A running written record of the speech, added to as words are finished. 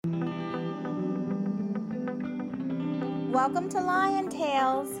Welcome to Lion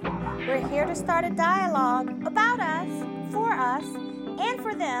Tales. We're here to start a dialogue about us, and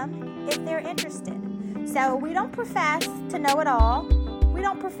for them if they're interested. So we don't profess to know it all. We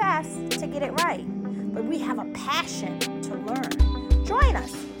don't profess to get it right. But we have a passion to learn. Join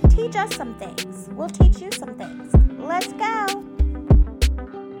us. Teach us some things. We'll teach you some things. Let's go.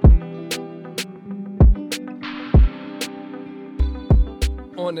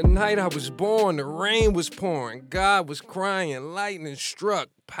 On the night I was born, the rain was pouring, God was crying, lightning struck,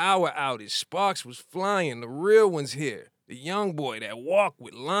 power outage, sparks was flying, the real one's here, the young boy that walked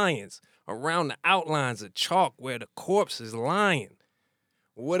with lions, around the outlines of chalk where the corpse is lying.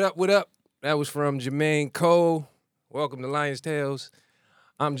 What up, what up? That was from Jermaine Cole. Welcome to Lion's Tales.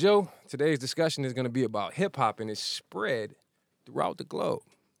 I'm Joe. Today's discussion is going to be about hip-hop and its spread throughout the globe.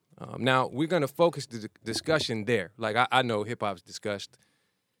 Now, we're going to focus the discussion there. Like, I know hip-hop's discussed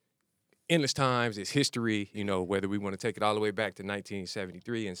endless times, it's history, whether we want to take it all the way back to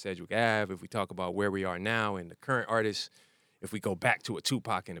 1973 and Sedgwick Ave, if we talk about where we are now and the current artists, if we go back to a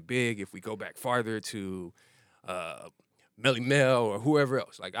Tupac and a Big, if we go back farther to Melly Mel or whoever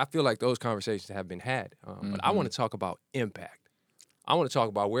else. Like, I feel like those conversations have been had. But I want to talk about impact. I want to talk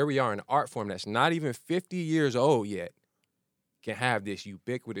about where we are in an art form that's not even 50 years old yet can have this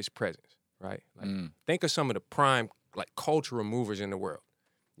ubiquitous presence, right? Like, think of some of the prime, cultural movers in the world.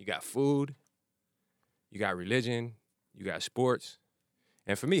 You got food, you got religion, you got sports.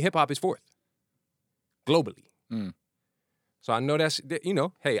 And for me, hip-hop is fourth, globally. So I know that's,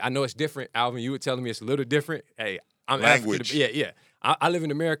 hey, I know it's different. Alvin, you were telling me it's a little different. Hey, I'm language. Yeah. I live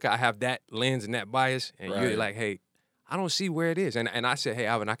in America. I have that lens and that bias. And you're like, hey, I don't see where it is. And I said, hey,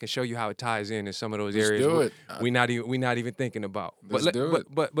 Alvin, I can show you how it ties in some of those areas we not even thinking about. But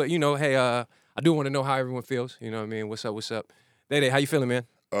hey, I do want to know how everyone feels. You know what I mean? What's up? Day, how you feeling, man?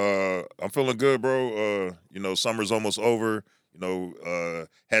 I'm feeling good, bro. Summer's almost over.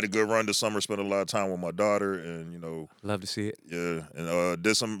 Had a good run this summer, spent a lot of time with my daughter, and, Love to see it. Yeah, and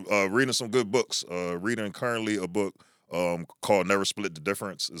did some, reading some good books. Reading currently a book called Never Split the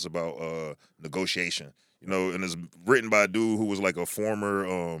Difference. It's about negotiation, and it's written by a dude who was like a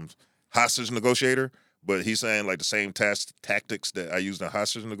former hostage negotiator, but he's saying like the same tactics that I used in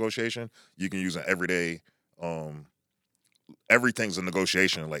hostage negotiation, you can use in everyday everything's a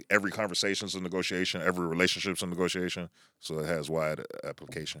negotiation. Like every conversation's a negotiation, every relationship's a negotiation. So it has wide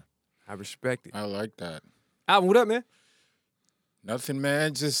application. I respect it. I like that. Alvin, what up, man? Nothing,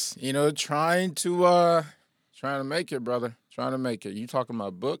 man. Just trying to make it, brother. Trying to make it. You talking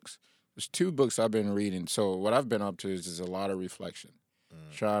about books? There's 2 books I've been reading. So what I've been up to is just a lot of reflection,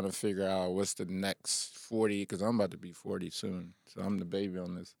 trying to figure out what's the next 40. Because I'm about to be 40 soon. So I'm the baby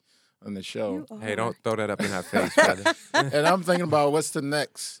on the show. Hey, don't throw that up in our face, brother. And I'm thinking about what's the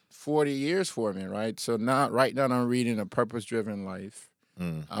next 40 years for me, right? So right now I'm reading A Purpose-Driven Life.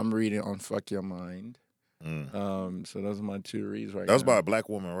 I'm reading On Fuck Your Mind. So those are my 2 reads right now. That was by a black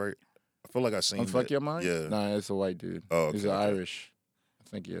woman, right? I feel like I seen On Fuck Your Mind? Yeah. Nah, it's a white dude. Oh, okay, He's Irish. I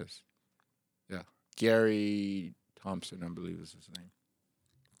think he is. Yeah. Gary Thompson, I believe is his name.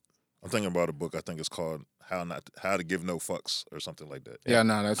 I'm thinking about a book. I think it's called How to Give No Fucks or something like that. Yeah,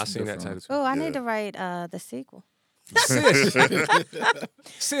 no, that's I seen that title too. Oh, I need to write the sequel.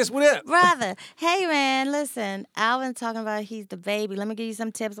 Sis, what up? Brother, hey man, listen, Alvin talking about he's the baby. Let me give you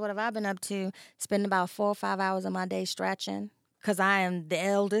some tips. What have I been up to? Spending about 4 or 5 hours of my day stretching. Because I am the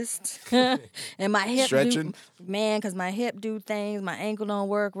eldest. And my hip Stretching? because my hip do things. My ankle don't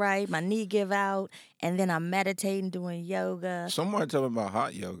work right. My knee give out. And then I'm meditating, doing yoga. Someone tell me about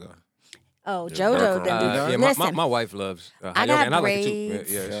hot yoga. Oh, JoJo done do that. Yeah, Listen, my wife loves hot I yoga, got and I like it braids.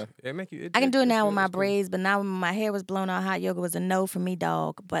 too. Yeah. It make you, I can do it now with my it's cool. braids, but now when my hair was blown out, hot yoga was a no for me,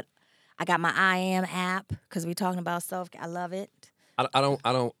 dog. But I got my I Am app because we talking about self-care. I love it. I don't.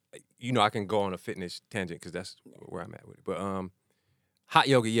 I can go on a fitness tangent because that's where I'm at with it. But hot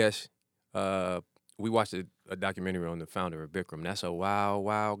yoga, yes. We watched a documentary on the founder of Bikram. That's a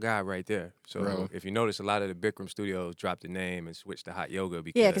wild guy right there. So if you notice, a lot of the Bikram studios dropped the name and switched to hot yoga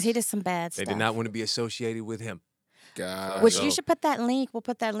because he did some bad stuff. They did not want to be associated with him. God. Which you should put that link. We'll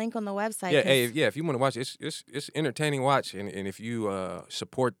put that link on the website. Yeah, if you want to watch it, it's entertaining watch. And if you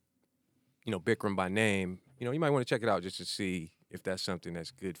support, Bikram by name, you might want to check it out just to see if that's something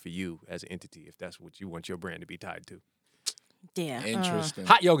that's good for you as an entity, if that's what you want your brand to be tied to. Yeah. Interesting.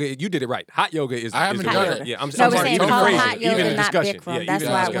 Hot yoga, you did it right. Hot yoga is. I haven't is done right. it. Yeah, I'm So sorry. we're saying Even call phrasing, hot yoga, even in not discussion. Bikram. Yeah, That's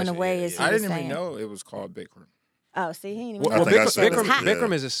even why in it went discussion. away. Yeah, As yeah. I didn't saying. even know it was called Bikram. Oh, see, he ain't even. Well, I think I said It's hot.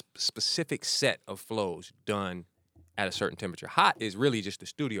 Bikram is a specific set of flows done at a certain temperature. Hot is really just the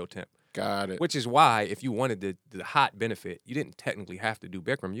studio temp. Got it. Which is why, if you wanted the hot benefit, you didn't technically have to do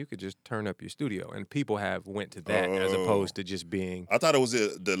Bikram. You could just turn up your studio, and people have went to that as opposed to just being. I thought it was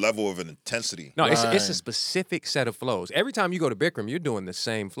the level of an intensity. No, it's a Right. specific set of flows. Every time you go to Bikram, you're doing the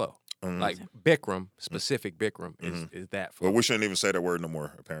same flow. Like Bikram, specific Bikram is that flow. Well, we shouldn't even say that word no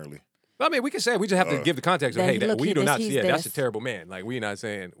more. Apparently. I mean, we can say it. We just have to give the context of, Then hey, that, look, we he do this, not. he's Yeah, that's a this. terrible man. Like we're not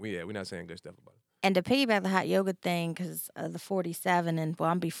saying good stuff about it. And to piggyback the hot yoga thing, because the 47, and well,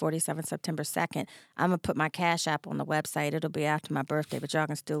 I'm be 47 September 2nd. I'm gonna put my Cash App on the website. It'll be after my birthday, but y'all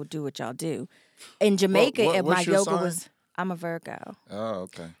can still do what y'all do. In Jamaica, what's my your yoga sign? was. I'm a Virgo. Oh,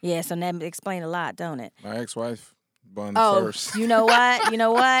 okay. Yeah, so that explain a lot, don't it? My ex-wife born Oh, first. you know what? You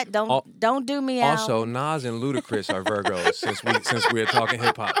know what? Don't do me out. Also, Nas and Ludacris are Virgos since we're talking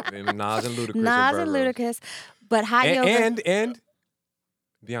hip hop. And Nas and Ludacris are Nas Virgos. and Ludacris, but hot yoga. And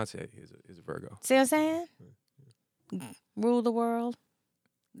Beyonce is a Virgo. See what I'm saying? Rule the world.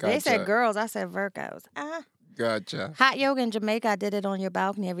 They said Gotcha. girls. I said Virgos. Gotcha. Hot yoga in Jamaica, I did it on your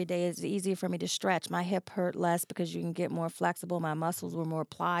balcony every day. It's easier for me to stretch. My hip hurt less because you can get more flexible. My muscles were more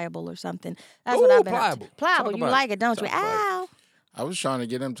pliable or something. That's what Ooh, I've been pliable. up to. Pliable. Talk You about like it. it, don't you? Talk about it. Ow. I was trying to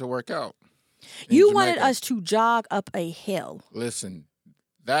get him to work out. in You wanted Jamaica. us to jog up a hill. Listen,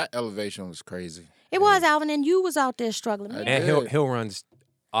 that elevation was crazy. It was, Alvin, and you was out there struggling. I Man. And did. hill runs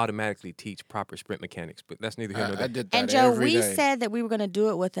automatically teach proper sprint mechanics, but that's neither here nor I there. did that And Joe, every we day. said that we were going to do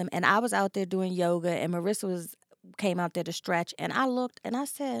it with him, and I was out there doing yoga, and Marissa came out there to stretch, and I looked and I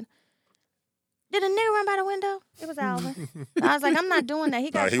said, "Did a nigga run by the window?" It was Alvin. I was like, "I'm not doing that."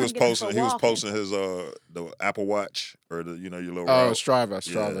 He got. He was something to get him for posting. He was walking. posting his the Apple Watch or the your little. Oh, route. Strava.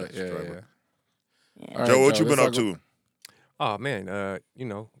 Yeah, Yeah. Strava. Yeah. All right, Joe, what you let's been up talk- to? Oh man,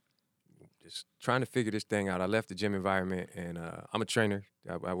 just trying to figure this thing out. I left the gym environment, and I'm a trainer.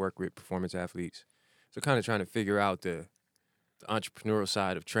 I work with performance athletes, so kind of trying to figure out the entrepreneurial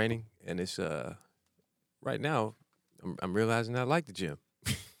side of training. And it's right now, I'm realizing I like the gym.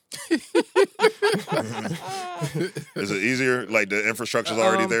 Is it easier? Like the infrastructure's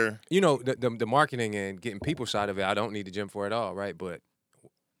already there? You know, the marketing and getting people side of it, I don't need the gym for it all, right? But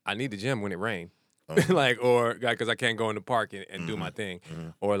I need the gym when it rains. Or because I can't go in the park and do my thing.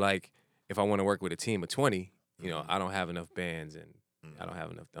 Or like if I want to work with a team of 20, I don't have enough bands and I don't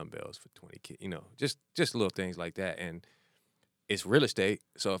have enough dumbbells for 20 kids. Just little things like that. And it's real estate.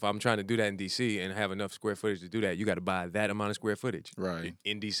 So if I'm trying to do that in DC and have enough square footage to do that, you got to buy that amount of square footage Right.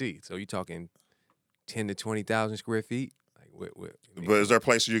 in DC. So you're talking 10 to 20,000 square feet. Like But is there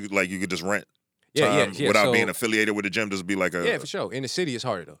places you could just rent? Yeah. Without So- being affiliated with the gym, just be like a Yeah, for sure. In the city, it's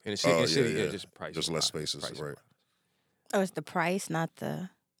harder though. In the city, yeah. just price. Just is less high. spaces, Price is right? high. Oh, it's the price, not the.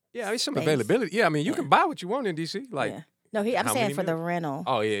 Yeah, I mean some Space. availability. Yeah, I mean you can buy what you want in DC. Like, Yeah. No, I'm how saying many for the minutes? rental.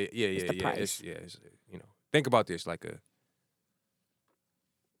 oh yeah, the price. It's think about this like I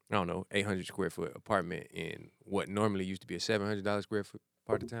don't know, 800 square foot apartment in what normally used to be a $700 square foot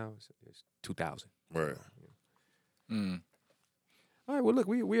part of town. It's 2,000. Right. Mm. All right, well look,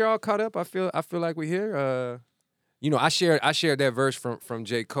 we're all caught up. I feel like we're here. I shared that verse from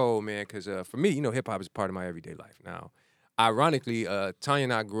J. Cole, man, because for me, hip hop is part of my everyday life. Now, ironically, Tanya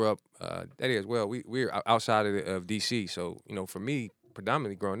and I grew up that is well. We're outside of DC, so for me,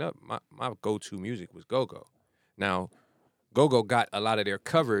 predominantly growing up, my go-to music was go-go. Now, go-go got a lot of their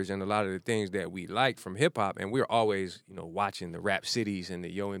covers and a lot of the things that we liked from hip hop, and we were always watching the Rap Cities and the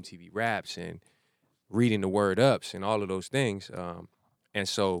Yo MTV Raps and reading the Word Ups and all of those things. And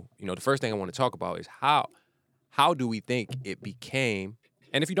so the first thing I want to talk about is how do we think it became,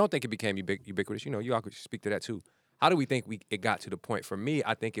 and if you don't think it became ubiquitous, you all could speak to that too. How do we think it got to the point? For me,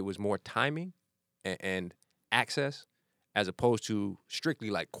 I think it was more timing and access as opposed to strictly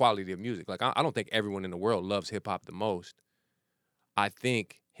like quality of music. Like I don't think everyone in the world loves hip hop the most. I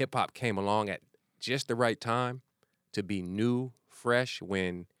think hip hop came along at just the right time to be new, fresh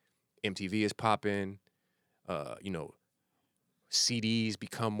when MTV is popping, CDs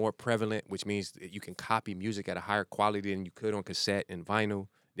become more prevalent, which means that you can copy music at a higher quality than you could on cassette and vinyl.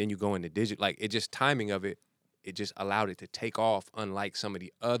 Then you go into digital. Like, it just timing of it, it just allowed it to take off, unlike some of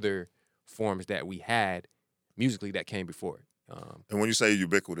the other forms that we had musically that came before it. And when you say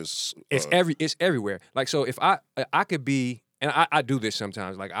ubiquitous, It's everywhere. Like, so if I could be, and I do this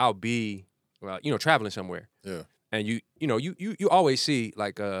sometimes. Like, I'll be, traveling somewhere. Yeah. And you always see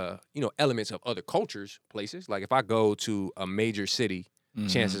like elements of other cultures, places. Like if I go to a major city,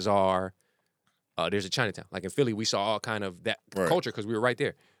 chances are there's a Chinatown. Like in Philly, we saw all kind of that culture because we were right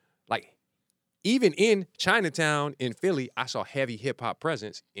there. Like even in Chinatown in Philly, I saw heavy hip hop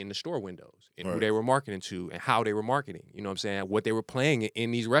presence in the store windows and who they were marketing to and how they were marketing. You know what I'm saying? What they were playing in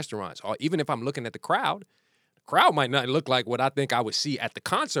these restaurants. Or even if I'm looking at the crowd crowd might not look like what I think I would see at the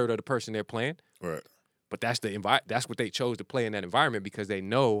concert of the person they're playing. Right. But that's that's what they chose to play in that environment because they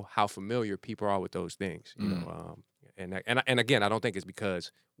know how familiar people are with those things. You know, and again, I don't think it's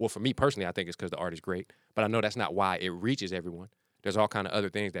because. Well, for me personally, I think it's because the art is great. But I know that's not why it reaches everyone. There's all kind of other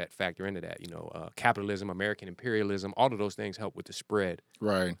things that factor into that. You know, capitalism, American imperialism, all of those things help with the spread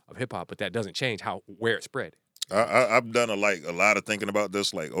of hip hop. But that doesn't change where it spread. I've done a lot of thinking about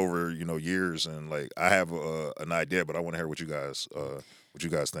this over years, and I have an idea, but I want to hear what you guys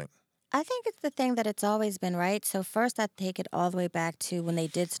think. I think it's the thing that it's always been, right? So first I take it all the way back to when they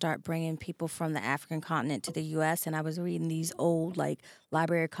did start bringing people from the African continent to the U.S., and I was reading these old,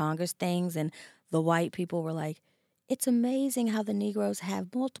 Library of Congress things, and the white people were like, it's amazing how the Negroes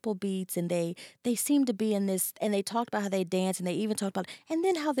have multiple beats, and they seem to be in this, and they talked about how they dance, and they even talked about, and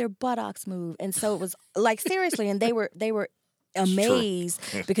then how their buttocks move. And so it was, seriously, and they were amazed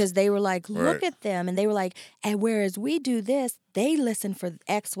because they were like, look at them. And they were like, and whereas we do this, they listen for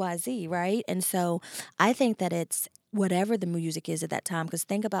XYZ, right? And so I think that it's whatever the music is at that time, because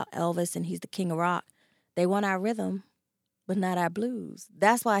think about Elvis and he's the king of rock. They want our rhythm, but not our blues.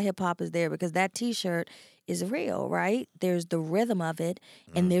 That's why hip hop is there, because that T-shirt is real, right? There's the rhythm of it,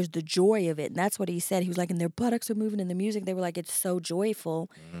 and there's the joy of it. And that's what he said. He was like, and their buttocks are moving in the music. They were like, it's so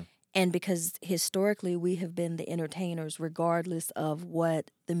joyful. And because historically we have been the entertainers regardless of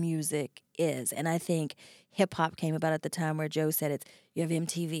what the music is. And I think hip-hop came about at the time where Joe said it's, you have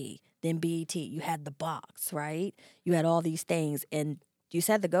MTV, then BET, you had the box, right? You had all these things. And you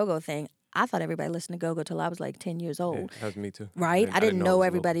said the go-go thing. I thought everybody listened to go-go till I was 10 years old. Yeah, that was me too. Right? I didn't know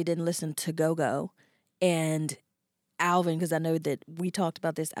everybody didn't listen to go-go. And Alvin, because I know that we talked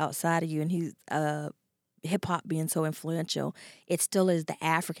about this outside of you, and he's hip-hop being so influential, it still is the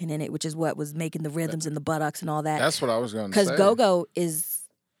African in it, which is what was making the rhythms and the buttocks and all that. That's what I was going to say. Because go-go is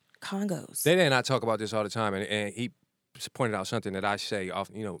Congos. They and I talk about this all the time, and he pointed out something that I say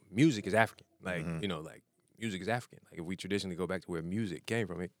often, music is African. Music is African. If we traditionally go back to where music came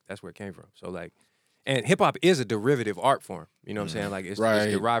from, that's where it came from. So, and hip-hop is a derivative art form. You know what I'm saying? It's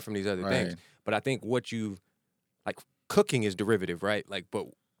derived from these other things. But I think cooking is derivative, right? But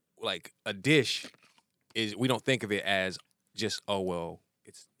a dish is, we don't think of it as just,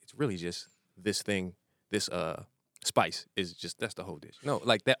 it's really just this thing, this spice is just, that's the whole dish. No,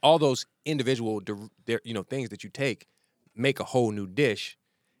 that all those individual things that you take make a whole new dish.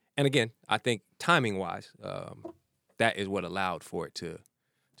 And again, I think timing wise, that is what allowed for it to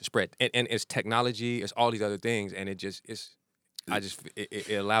spread. And it's technology, it's all these other things, and it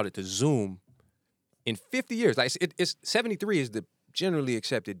allowed it to zoom in 50 years. It's 73 is the generally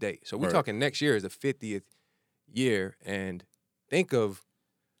accepted date. So we're talking next year is the 50th year, and think of,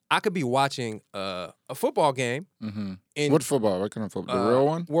 I could be watching a football game. In what football? What kind of football? The real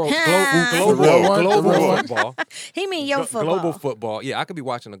one? Global football. He mean your football. Global football. Yeah, I could be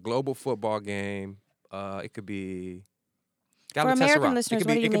watching a global football game. It could be For American listeners,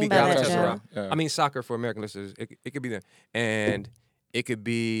 what do you mean by that, Joe? Yeah. I mean soccer for American listeners. It could be there. And it could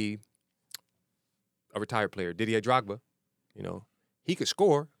be a retired player, Didier Drogba. He could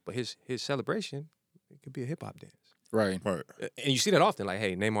score, but his celebration, it could be a hip-hop dance. Right. And you see that often,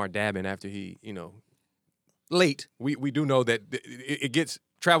 hey, Neymar dabbing after he, late. We do know that it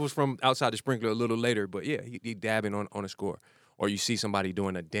travels from outside the sprinkler a little later, but yeah, he dabbing on a score. Or you see somebody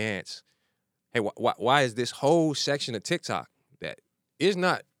doing a dance. Hey, why is this whole section of TikTok that is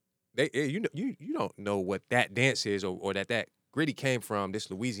not, you don't know what that dance is or that gritty came from this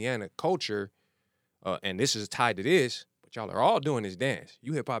Louisiana culture, and this is tied to this. Y'all are all doing this dance.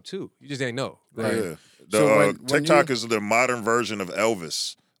 You hip hop too. You just ain't know. Right. Yeah. TikTok is the modern version of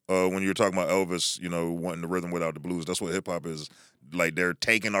Elvis. When you're talking about Elvis, wanting the rhythm without the blues, that's what hip hop is. They're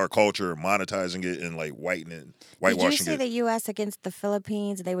taking our culture, monetizing it, and whitewashing it. Did you see the U.S. against the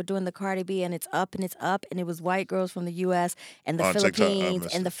Philippines? They were doing the Cardi B, and it's up, and it was white girls from the U.S. and the Philippines,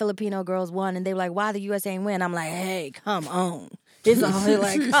 and the Filipino girls won, and they were like, "Why the U.S. ain't win?" I'm like, "Hey, come on." It's all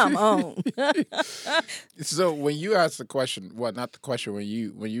come on. So when you ask the question, not the question, when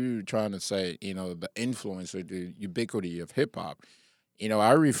you trying to say, the influence or the ubiquity of hip hop, I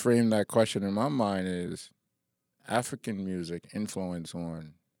reframe that question in my mind as African music influence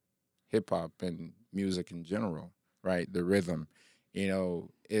on hip hop and music in general, right? The rhythm, it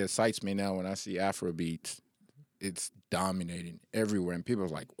excites me now when I see Afro beats. It's dominating everywhere, and people are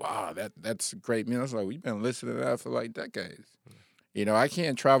like, "Wow, that's great." It's like we've been listening to that for decades. I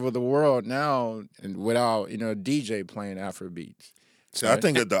can't travel the world now without, DJ playing Afro beats. See, I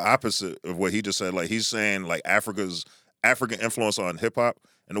think the opposite of what he just said. He's saying, African influence on hip hop.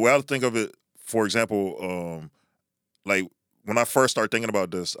 And the way I think of it, for example, when I first started thinking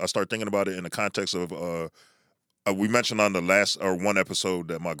about this, I started thinking about it in the context of we mentioned on the last or one episode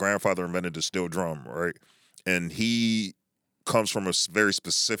that my grandfather invented the steel drum, right? And he comes from a very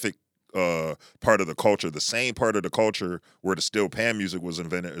specific part of the culture. The same part of the culture where the steel pan music was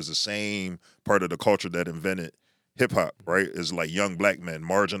invented is the same part of the culture that invented hip hop, right? Is like young black men,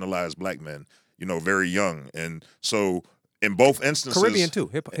 marginalized black men, very young. And so in both instances, Caribbean too.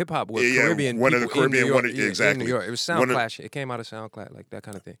 Hip hop was Caribbean. One of the people Caribbean, in New York, exactly. In New York. It was SoundCloud. It came out of SoundCloud, like that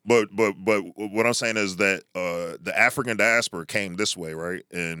kind of thing. But what I'm saying is that the African diaspora came this way, right?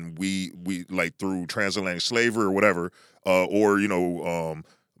 And we like through transatlantic slavery or whatever, or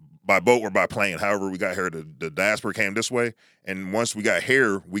by boat or by plane, however we got here, the diaspora came this way. And once we got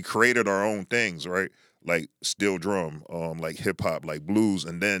here, we created our own things, right? Like steel drum, like hip hop, like blues,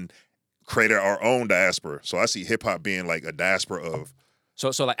 and then created our own diaspora. So I see hip hop being like a diaspora of.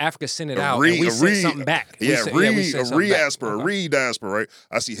 So like Africa sent it out, and we sent something back. Re-diaspora, right?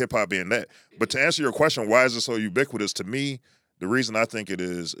 I see hip hop being that. But to answer your question, why is it so ubiquitous? To me, the reason I think it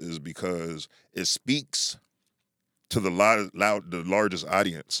is because it speaks to the largest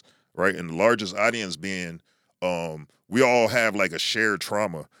audience, right? And the largest audience being, we all have like a shared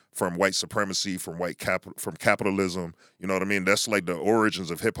trauma from white supremacy, from capitalism. You know what I mean? That's like the origins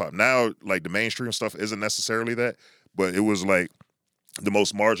of hip hop. Now, like the mainstream stuff isn't necessarily that, but it was like the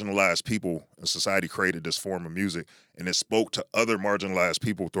most marginalized people in society created this form of music, and it spoke to other marginalized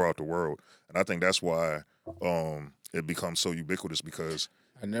people throughout the world. And I think that's why it becomes so ubiquitous, because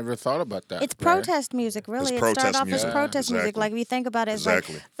I never thought about that. It's protest music, really. It started off as protest music. Like, if you think about it, it's like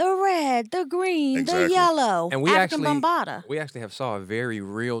the red, the green, the yellow, and we African Bambaataa. We actually saw a very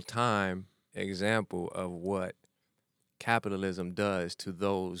real-time example of what capitalism does to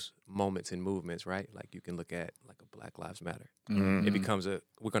those moments and movements, right? Like, you can look at like a Black Lives Matter. Mm-hmm. It becomes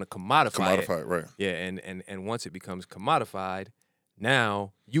we're going to commodify it. Right. Yeah, and once it becomes commodified,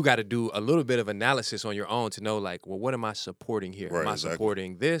 now you got to do a little bit of analysis on your own to know, like, well, what am I supporting here? Right, am I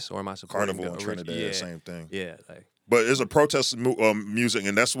supporting this, or am I supporting Carnival and Trinidad, same thing. Yeah, like. But it's a protest music,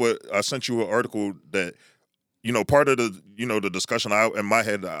 and that's what I sent you an article that, part of the the discussion in my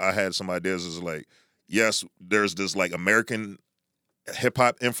head, I had some ideas is like, yes, there's this like American hip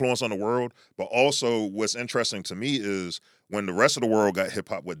hop influence on the world, but also what's interesting to me is when the rest of the world got hip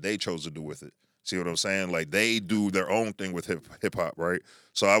hop, what they chose to do with it. See what I'm saying? Like, they do their own thing with hip hop, right?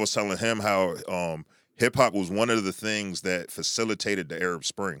 So I was telling him how hip hop was one of the things that facilitated the Arab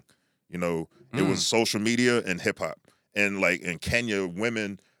Spring. It was social media and hip hop. And like in Kenya,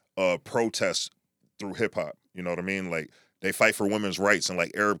 women protest through hip hop. You know what I mean? Like, they fight for women's rights in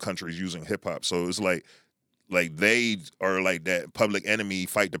like Arab countries using hip hop. So it's like they are like that public enemy,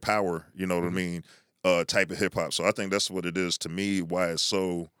 fight the power, you know what I mean, type of hip hop. So I think that's what it is to me, why it's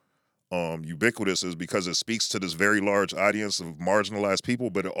so ubiquitous, is because it speaks to this very large audience of marginalized people,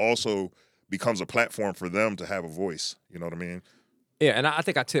 but it also becomes a platform for them to have a voice. You know what I mean? Yeah, and I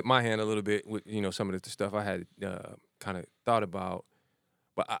think I tipped my hand a little bit with some of the stuff I had kind of thought about,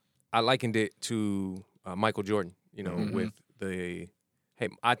 but I likened it to Michael Jordan. With the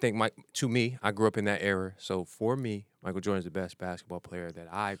I think to me, I grew up in that era, so for me, Michael Jordan's the best basketball player that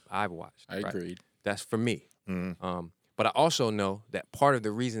I've watched. I agreed. That's for me. Mm-hmm. But I also know that part of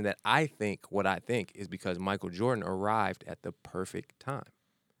the reason that I think what I think is because Michael Jordan arrived at the perfect time,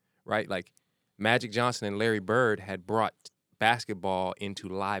 right? Like, Magic Johnson and Larry Bird had brought basketball into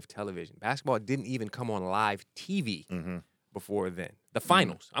live television. Basketball didn't even come on live TV before then. The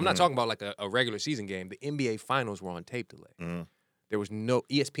finals. I'm not talking about like a regular season game. The NBA finals were on tape delay. There was no,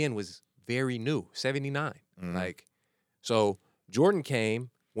 ESPN was very new, 79. Like, so Jordan came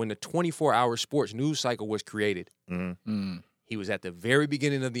when the 24-hour sports news cycle was created. He was at the very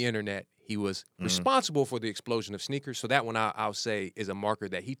beginning of the internet. He was responsible for the explosion of sneakers. So that one I'll say is a marker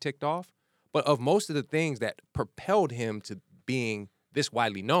that he ticked off. But of most of the things that propelled him to being this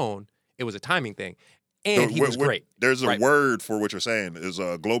widely known, it was a timing thing. And he was great. There's a word for what you're saying, is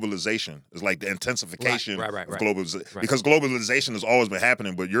globalization. It's like the intensification of globalization. Right. Because globalization has always been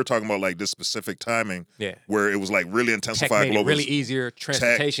happening, but you're talking about like this specific timing where it was like really intensified. Tech made it really easier.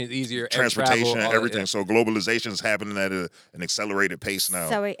 Transportation is easier. Transportation, travel, everything. So globalization is happening at an accelerated pace now.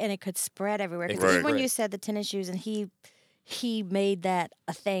 So and it could spread everywhere. Because even when you said the tennis shoes, and he made that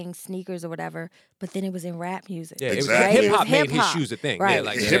a thing, sneakers or whatever, but then it was in rap music. Yeah, exactly. Hip hop made his shoes a thing. Right. Yeah,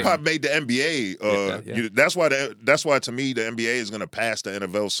 like, hip hop made the NBA. That's why to me the NBA is going to pass the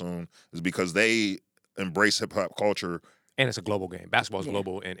NFL soon, is because they embrace hip hop culture. And it's a global game. Basketball is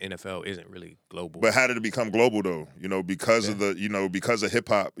global, and NFL isn't really global. But how did it become global though? Because of because of hip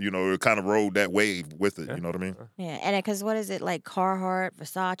hop, it kind of rode that wave with it. You know what I mean? Yeah, and because what is it, like Carhartt,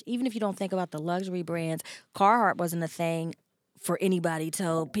 Versace? Even if you don't think about the luxury brands, Carhartt wasn't a thing for anybody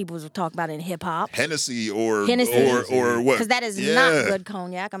till people was talking about it in hip hop. Hennessy Hennessy. or what? Because that is not good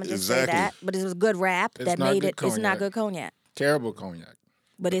cognac. I'm gonna just say Exactly. that. But it was good rap It's that not made good it. It's not cognac. good cognac. Terrible cognac.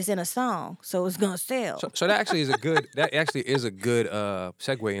 But it's in a song, so it's gonna sell. So that actually is a good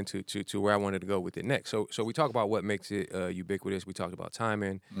segue into to where I wanted to go with it next. So we talk about what makes it ubiquitous. We talked about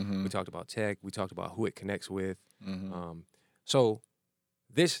timing. We talked about tech. We talked about who it connects with. So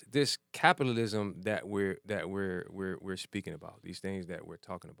this capitalism that we're speaking about, these things that we're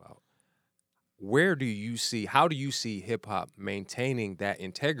talking about, how do you see hip hop maintaining that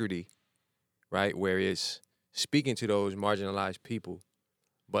integrity, right? Where it's speaking to those marginalized people,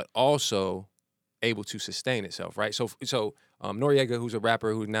 but also able to sustain itself, right? So Noriega, who's a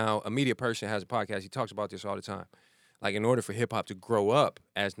rapper, who's now a media person, has a podcast. He talks about this all the time. Like, in order for hip hop to grow up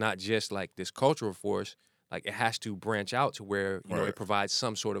as not just like this cultural force, like it has to branch out to where you know it provides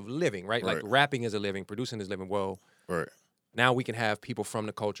some sort of living, right? Like rapping is a living, producing is living. Well, now we can have people from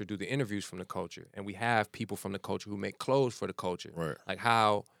the culture do the interviews from the culture, and we have people from the culture who make clothes for the culture. Right. Like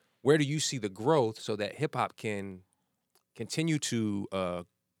where do you see the growth so that hip hop can continue to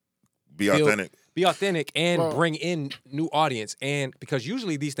Be authentic and bring in new audience? And because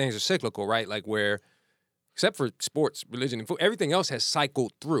usually these things are cyclical, right? Like where, except for sports, religion, and food, everything else has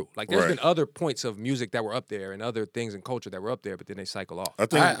cycled through. Like there's been other points of music that were up there and other things in culture that were up there, but then they cycle off.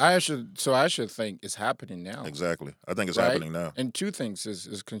 I should think it's happening now. Exactly. I think it's happening now. And two things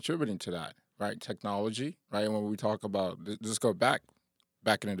is contributing to that, right? Technology, right? And when we talk about, just go back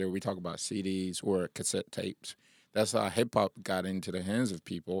in the day, we talk about CDs or cassette tapes. That's how hip hop got into the hands of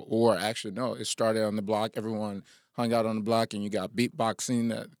people. Or actually, no, it started on the block. Everyone hung out on the block, and you got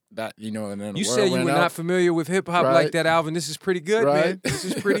beatboxing that you know. And then you the said you were not familiar with hip hop like that, Alvin. This is pretty good, man. This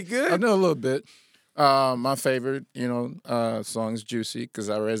is pretty good. I know a little bit. My favorite, song is "Juicy" because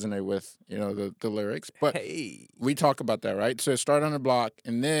I resonate with the lyrics. But we talk about that, right? So it started on the block,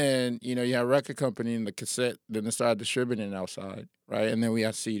 and then you have record company and the cassette. Then they started distributing outside, right? And then we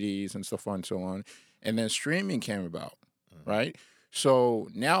had CDs and stuff on and so on. And then streaming came about, right? So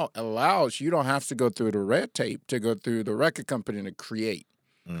now allows you don't have to go through the red tape to go through the record company to create.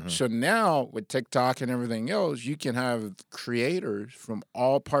 So now with TikTok and everything else, you can have creators from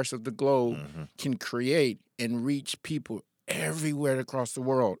all parts of the globe can create and reach people everywhere across the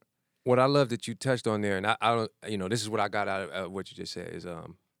world. What I love that you touched on there, and I don't, this is what I got out of what you just said, is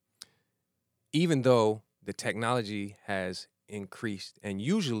even though the technology has increased, and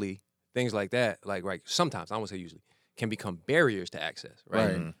usually things like that, like sometimes, I won't say usually, can become barriers to access,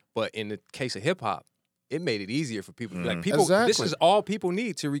 right? But in the case of hip hop, it made it easier for people to be like, people, this is all people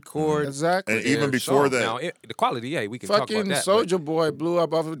need to record. Exactly. And even before that. Now, the quality, we can talk about that. Fucking Soulja Boy blew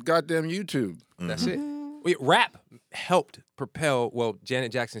up off of goddamn YouTube. That's it. Rap helped propel,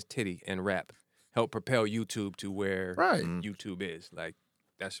 Janet Jackson's Titty and rap helped propel YouTube to where YouTube is. Like,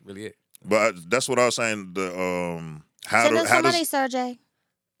 that's really it. But that's what I was saying. Send us some money, Sergey.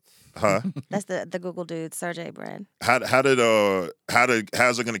 Huh? That's the Google dude, Sergey Bread. How's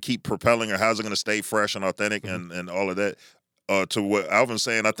it gonna keep propelling, or how's it gonna stay fresh and authentic and all of that? To what Alvin's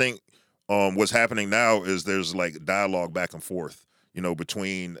saying, I think what's happening now is there's like dialogue back and forth,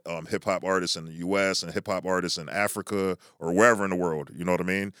 between hip hop artists in the U.S. and hip hop artists in Africa or wherever in the world. You know what I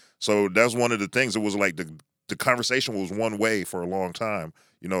mean? So that's one of the things. It was like the conversation was one way for a long time.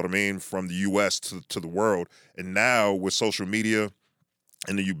 You know what I mean? From the U.S. to the world, and now with social media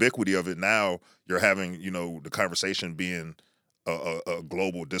and the ubiquity of it, now you're having, the conversation being a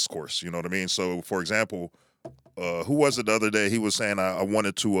global discourse. You know what I mean? So, for example, who was it the other day? He was saying, I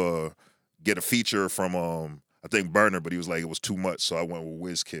wanted to get a feature from, I think, Burner, but he was like, it was too much, so I went with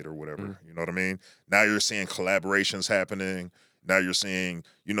WizKid or whatever. You know what I mean? Now you're seeing collaborations happening. Now you're seeing,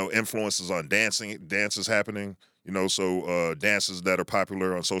 influences on dances happening. So dances that are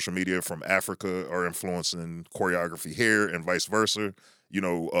popular on social media from Africa are influencing choreography here and vice versa.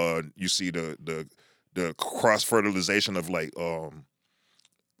 You see the cross fertilization of like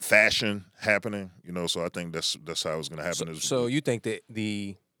fashion happening. So I think that's how it's going to happen. So you think that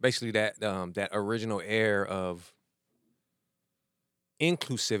basically that original air of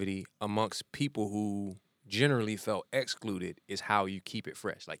inclusivity amongst people who generally felt excluded is how you keep it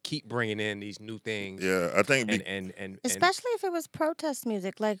fresh. Like keep bringing in these new things. Yeah, I think and especially if it was protest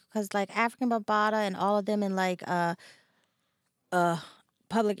music, like because like African Bambaataa and all of them in like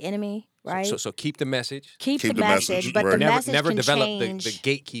Public Enemy, right? So keep the message. Keep the message, but the message never can develop change. the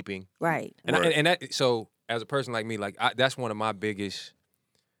gatekeeping. Right. And that, so as a person like me, like that's one of my biggest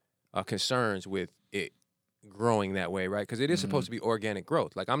concerns with it growing that way, right? Because it is supposed to be organic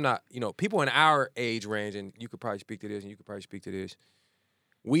growth. Like I'm not, people in our age range, and you could probably speak to this, and you could probably speak to this.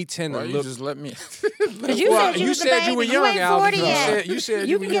 we tend Why to you look. just let me? Because you Well, said you you was a said baby. you were young, ain't Alvin. 40 You yet. said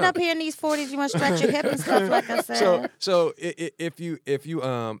You were can get young. up here in these 40s. You want to stretch your hip and stuff, like I said. So if you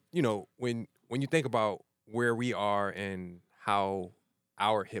you know, when you think about where we are and how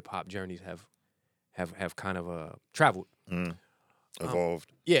our hip hop journeys have kind of traveled,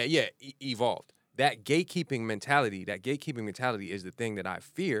 Evolved. evolved. That gatekeeping mentality is the thing that I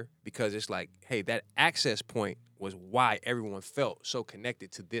fear, because it's like, hey, that access point was why everyone felt so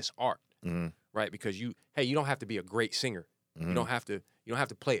connected to this art, right? Because you don't have to be a great singer. You don't have to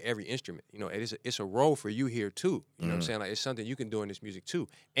play every instrument. You know, it's a role for you here too. You know what I'm saying? Like, it's something you can do in this music too.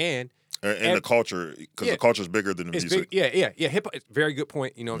 And the culture, because the culture is bigger than the it's music. big, yeah. Hip hop, very good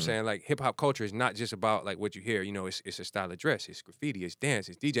point. You know what I'm saying? Like, hip hop culture is not just about like what you hear. You know, it's a style of dress, it's graffiti, it's dance,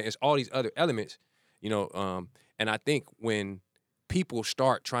 it's DJ, it's all these other elements. You know, and I think when people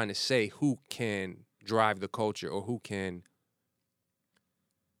start trying to say who can drive the culture or who can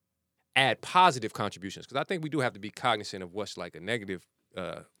add positive contributions, because I think we do have to be cognizant of what's like a negative,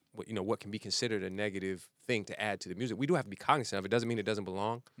 what can be considered a negative thing to add to the music. We do have to be cognizant of it. Doesn't mean it doesn't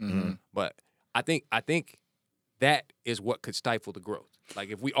belong, but I think that is what could stifle the growth. Like,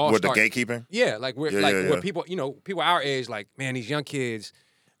 if we all With start the gatekeeping? yeah, like we're where people our age, like, man, these young kids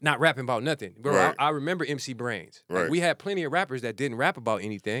not rapping about nothing. Bro, Right. I remember MC Brains. Like, Right. we had plenty of rappers that didn't rap about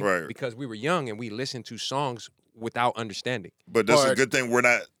anything, Right. because we were young and we listened to songs without understanding. But that's a good thing we're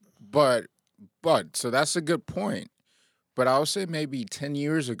not. But so that's a good point. But I would say maybe 10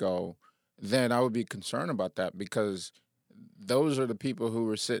 years ago, then I would be concerned about that, because those are the people who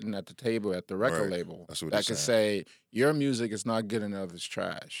were sitting at the table at the record Right. label That's what that he's could saying. say your music is not good enough, it's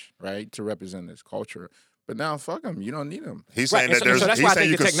trash, right, to represent this culture. But now, fuck them. You don't need them. He's Right, saying and that so- there's. so that's He's why I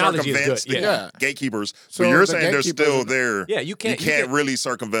saying you think can the technology is circumvent good. the Yeah. gatekeepers, So but you're the saying they're gatekeepers still are- there. Yeah, you can't. You can't really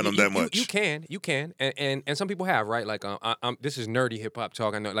circumvent them that much. You can, and some people have, right? Like, this is nerdy hip hop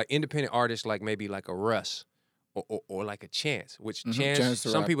talk. I know, like, independent artists, like maybe like a Russ or like a Chance, which Chance the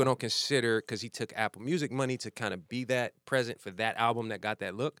some Rapper. people don't consider, because he took Apple Music money to kind of be that present for that album that got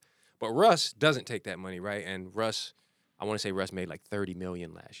that look. But Russ doesn't take that money, right? And Russ, I want to say Russ made like $30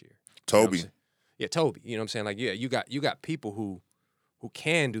 million last year. You know what I'm Toby. saying? Yeah, Toby. You know what I'm saying? Like, yeah, you got people who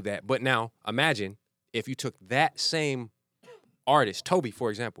can do that. But now imagine if you took that same artist, Toby, for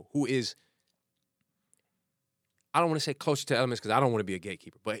example, who is, I don't want to say closer to elements, because I don't want to be a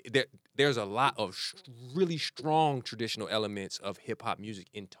gatekeeper, but there's a lot of really strong traditional elements of hip hop music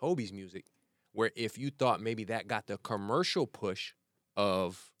in Toby's music, where if you thought maybe that got the commercial push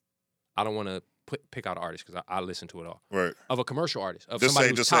of, I don't want to pick out artists because I listen to it all, Right. of a commercial artist, of Just somebody say,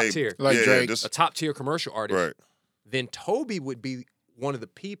 who's just top say, tier, Like Drake. a top tier commercial artist, Right. then Toby would be one of the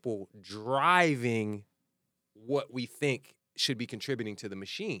people driving what we think should be contributing to the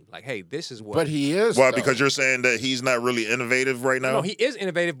machine. Like, hey, this is what. But he is. Why? though. Because you're saying that he's not really innovative right now. No, he is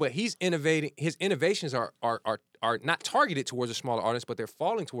innovative, but he's innovating. His innovations are not targeted towards a smaller audience, but they're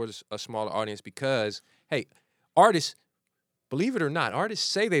falling towards a smaller audience because, hey, artists, believe it or not, artists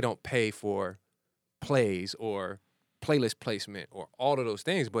say they don't pay for plays or playlist placement or all of those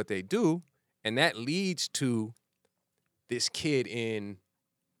things, but they do, and that leads to this kid in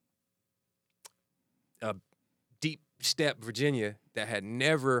Deep Step, Virginia, that had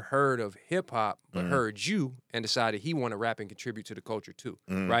never heard of hip hop but heard you and decided he want to rap and contribute to the culture too,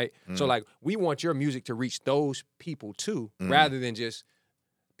 right? So, like, we want your music to reach those people too, rather than just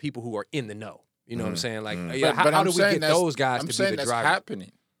people who are in the know. You know what I'm saying? Like, yeah, But how I'm do we saying get that's- those guys I'm to saying be the that's driver?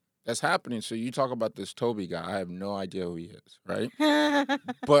 happening. That's happening. So you talk about this Toby guy. I have no idea who he is, right?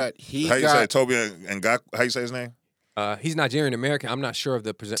 But he How you got say Toby and Gak? How you say his name? He's Nigerian American. I'm not sure of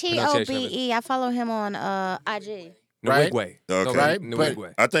the pronunciation of it. Tobe. I follow him on IG. Right? Nwigwe. Okay. Right,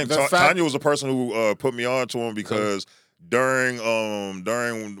 Nwigwe. I think The fact- Tanya was the person who put me on to him because during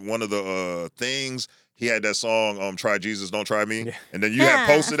one of the things he had that song "Try Jesus, Don't Try Me," and then you had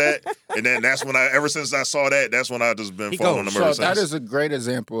posted that, and then that's when ever since I saw that, that's when I just been He following goes. him ever So that since. is a great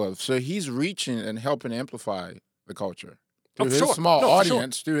example of. So he's reaching and helping amplify the culture Oh, through his sure. small No, for sure.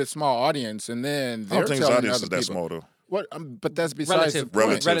 audience, through his small audience, and then I they're don't think his telling audience other is that people. small though. What? But that's besides the point.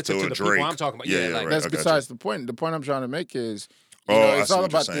 Relative to to a the Drake. people I'm talking about. Yeah, Yeah, yeah, like right. That's I got besides the point. The point I'm trying to make is, you Oh, know, I it's see all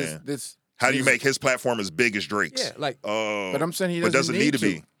what you're about saying. this. How do you this- make his platform as big as Drake's? Yeah, like. But I'm saying he but doesn't need to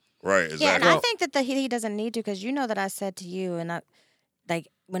need be. Right, exactly. Yeah, and I think that he doesn't need to, because you know that I said to you, and I, like,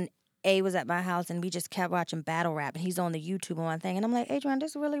 when A was at my house and we just kept watching battle rap and he's on the YouTube on my thing and I'm like, Adrian,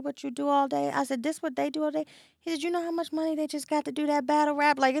 this is really what you do all day? I said, this what they do all day? He said, you know how much money they just got to do that battle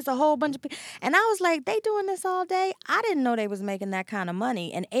rap? Like it's a whole bunch of people. And I was like, they doing this all day? I didn't know they was making that kind of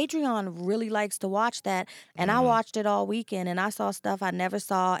money. And Adrian really likes to watch that. And I watched it all weekend and I saw stuff I never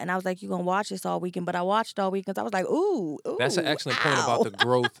saw. And I was like, you're going to watch this all weekend. But I watched it all weekend. I was like, ooh. That's an excellent point about the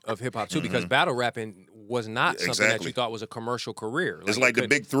growth of hip hop too, because battle rapping was not something that you thought was a commercial career. It's like the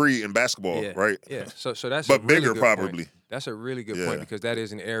big three in basketball, right? Yeah. So that's but a really bigger good probably. Point. That's a really good point because that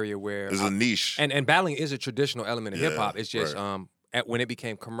is an area where it's a niche. And battling is a traditional element of hip hop. It's just when it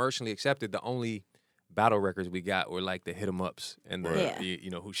became commercially accepted, the only battle records we got were like the hit 'em ups and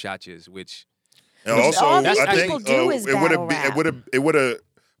the who shot yous, which and also all these I people think do is battle rap. it would have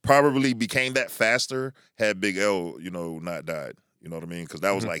probably became that faster had Big L not died. You know what I mean? Because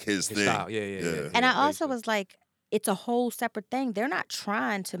that was like his thing. Style. Yeah. And I also was like, it's a whole separate thing. They're not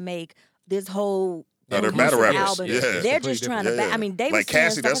trying to make this whole they're battle rappers. album. Yeah. They're just trying to. I mean, they like was saying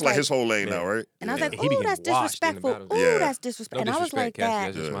Cassie. stuff, That's like like his whole lane now, right? And I was like, He be ooh, that's getting washed in the disrespectful. battles. Ooh, that's disrespectful. No And I was like disrespect, Cassie. that.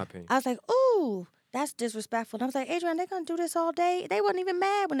 That's just my opinion. I was like, ooh, that's disrespectful. And I was like, Adrian, they're gonna do this all day. They wasn't even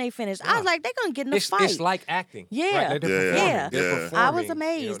mad when they finished. I was like, they're gonna get in a fight. It's like acting. Yeah. Right? They're Yeah. performing. I was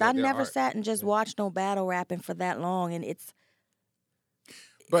amazed. I never art. sat and just watched no battle rapping for that long, and it's.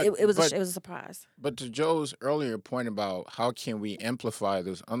 But it was a surprise. But to Joe's earlier point about how can we amplify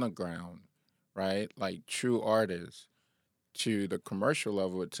this underground, right? Like true artists to the commercial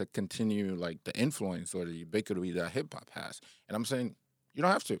level to continue like the influence or the ubiquity that hip hop has. And I'm saying you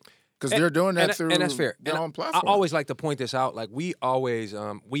don't have to. Because they're doing that through and that's fair. their And own platform. I always like to point this out. Like we always,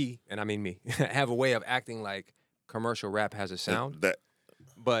 and I mean me, have a way of acting like commercial rap has a sound.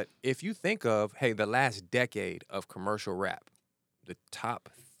 But if you think of, the last decade of commercial rap, the top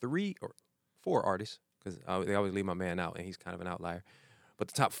 3 or 4 artists, because they always leave my man out, and he's kind of an outlier. But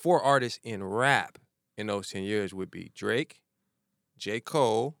the top 4 artists in rap in those 10 years would be Drake, J.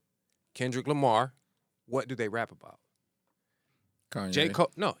 Cole, Kendrick Lamar. What do they rap about? Kanye.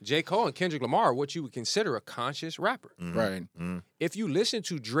 J. Cole and Kendrick Lamar are what you would consider a conscious rapper. Mm-hmm. Right. Mm-hmm. If you listen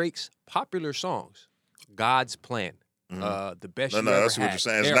to Drake's popular songs, God's Plan, the best you ever that's had. what you're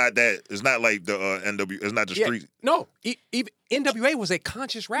saying. It's not that. It's not like the NW. It's not the street. No, even NWA was a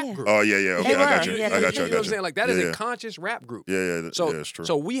conscious rap group. Oh yeah. Okay, I got you. Yeah, I got you. You know what I'm saying? Like that is a conscious rap group. Yeah. So it's true.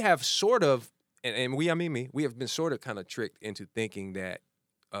 So we have sort of, and we, I mean me, we have been sort of kind of tricked into thinking that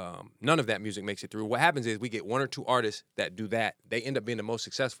none of that music makes it through. What happens is we get 1 or 2 artists that do that. They end up being the most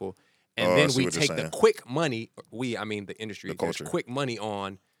successful, and then we take the quick money. The industry, there's quick money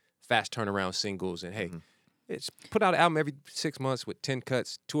on fast turnaround singles, and it's put out an album every 6 months with 10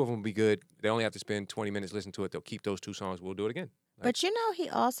 cuts. 2 of them will be good. They only have to spend 20 minutes listening to it. They'll keep those 2 songs. We'll do it again. But he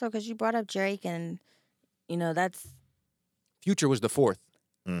also, because you brought up Drake, and that's. Future was the 4th.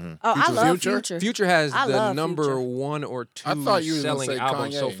 Mm-hmm. Oh, I love Future? Future has I the love number Future. 1 or 2 I thought you was gonna selling say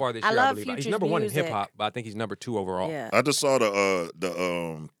albums so Kanye. far this I year. I love believe he's Future's number 1 in music. hip hop, but I think he's number 2 overall. Yeah. I just saw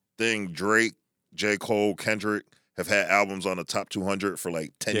the thing. Drake, J. Cole, Kendrick have had albums on the top 200 for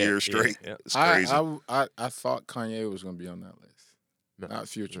like 10 years straight. Yeah. It's crazy. I thought Kanye was going to be on that list, not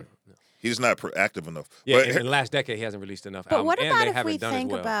Future. No. He's not active enough. Yeah, But in the last decade, he hasn't released enough But albums, what and about they if haven't we done as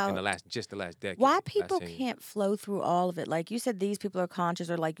think well about in the last decade. Why last people 10 years. can't flow through all of it? Like you said, these people are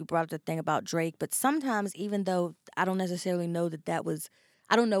conscious, or like you brought up the thing about Drake. But sometimes, even though I don't necessarily know that was,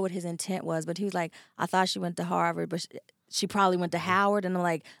 I don't know what his intent was, but he was like, I thought she went to Harvard, but she probably went to Howard. And I'm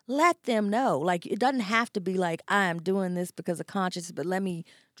like, let them know. Like, it doesn't have to be like, I am doing this because of conscience, but let me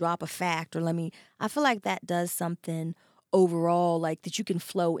drop a fact, or I feel like that does something overall, like that you can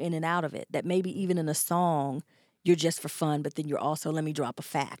flow in and out of it. That maybe even in a song, you're just for fun, but then you're also, let me drop a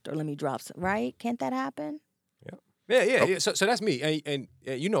fact, or let me drop some, right? Can't that happen? Yeah. So that's me, and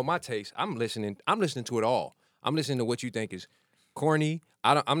you know my taste. I'm listening to it all. I'm listening to what you think is corny.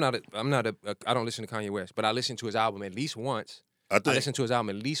 I don't listen to Kanye West, but I listen to his album at least once. I listen to his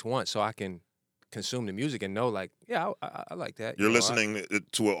album at least once so I can consume the music and know, like, yeah, I like that. You're listening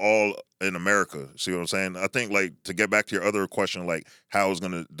to it all in America. See what I'm saying? I think, like, to get back to your other question, like, how is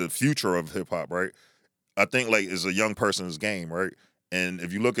the future of hip hop, right? I think, like, it's a young person's game, right? And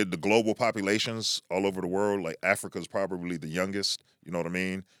if you look at the global populations all over the world, like, Africa is probably the youngest. You know what I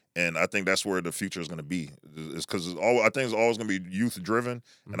mean? And I think that's where the future is going to be. It's because I think it's always going to be youth driven,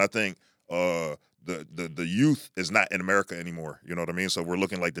 and I think the youth is not in America anymore. You know what I mean? So we're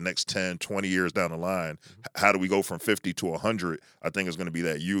looking like the next 10, 20 years down the line. How do we go from 50 to 100? I think it's going to be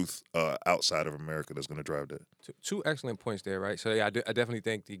that youth outside of America that's going to drive that. Two excellent points there, right? So yeah, I definitely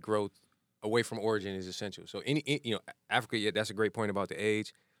think the growth away from origin is essential. So Africa, yeah, that's a great point about the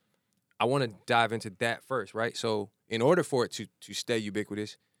age. I want to dive into that first, right? So in order for it to stay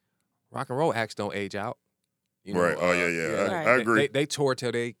ubiquitous, rock and roll acts don't age out. You know, Right. Oh yeah. I agree. They tour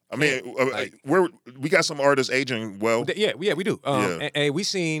till they. I mean, like, we got some artists aging well. Yeah, we do. Yeah. And we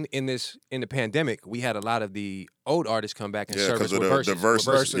seen in the pandemic, we had a lot of the old artists come back and service with the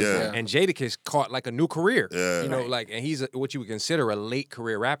verses. Yeah. And Jadakiss caught like a new career. Yeah. You know, like, and he's what you would consider a late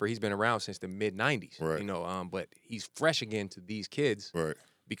career rapper. He's been around since the mid '90s. Right. You know, but he's fresh again to these kids. Right.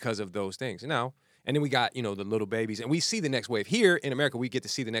 Because of those things. Now, and then we got, you know, the little babies, and we see the next wave here in America. We get to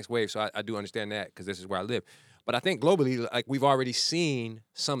see the next wave, so I do understand that because this is where I live. But I think globally, like, we've already seen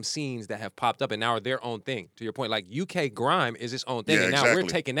some scenes that have popped up and now are their own thing. To your point, like UK grime is its own thing, Yeah, and now exactly. we're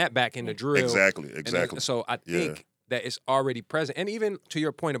taking that back in the drill. Exactly. And so I think that it's already present. And even to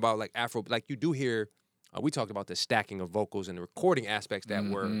your point about like Afro, like you do hear, we talked about the stacking of vocals and the recording aspects that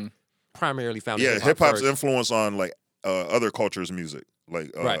were primarily found in hip hop's first. influence on like other cultures' music,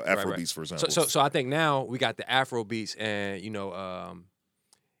 like Afro beats, for example. So I think now we got the Afro beats, and you know,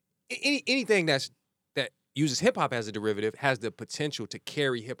 anything that uses hip hop as a derivative has the potential to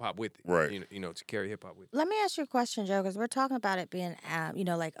carry hip hop with it. Right. You know, to carry hip hop with it. Let me ask you a question, Joe, because we're talking about it being, you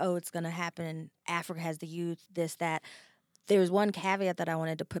know, like, oh, it's going to happen. Africa has the youth, this, that. There's one caveat that I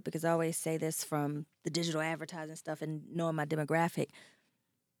wanted to put, because I always say this from the digital advertising stuff and knowing my demographic.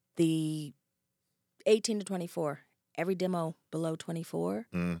 The 18 to 24, every demo below 24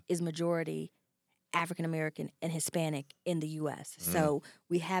 is majority African American and Hispanic in the U.S. So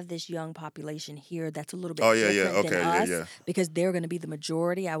we have this young population here that's a little bit different than us because they're going to be the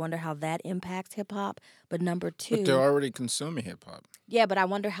majority. I wonder how that impacts hip hop. But number two, but they're already consuming hip hop. Yeah, but I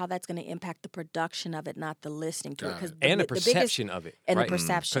wonder how that's going to impact the production of it, not the listening to it. And the perception of it. And right? the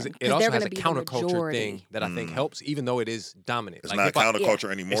perception. Because it also has a counterculture thing that I think helps, even though it is dominant. It's like not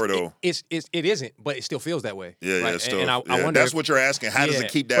counterculture anymore, though. It isn't, but it still feels that way. Yeah, right? yeah, still. And I wonder that's what you're asking. How does it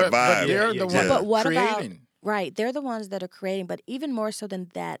keep that vibe? But they're the ones But what creating. about, right, they're the ones that are creating, but even more so than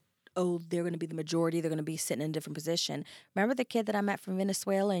that, oh, they're going to be the majority, they're going to be sitting in a different position. Remember the kid that I met from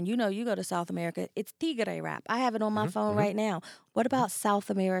Venezuela, and you know, you go to South America, it's tigre rap. I have it on my phone right now. What about South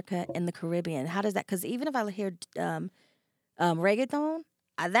America and the Caribbean? How does that, because even if I hear reggaeton,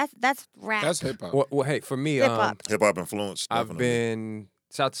 that's rap. That's hip hop. Well, hey, for me, Hip-hop. Hip hop influence. I've been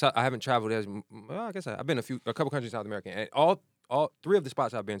south. I haven't traveled as well. I guess I've been a couple countries in South America, and all three of the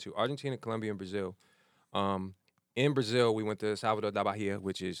spots I've been to: Argentina, Colombia, and Brazil. In Brazil, we went to Salvador da Bahia,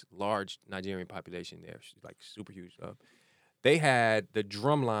 which is large Nigerian population there, like super huge. They had the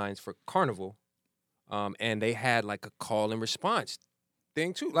drum lines for Carnival, and they had like a call and response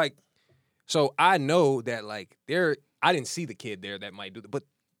thing too. Like, so I know that like I didn't see the kid there that might do that, but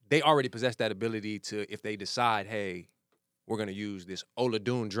they already possess that ability to, if they decide, hey, we're gonna use this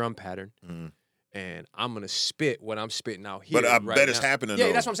Oladoon drum pattern. And I'm gonna spit what I'm spitting out here. But I right bet it's now. happening. Yeah,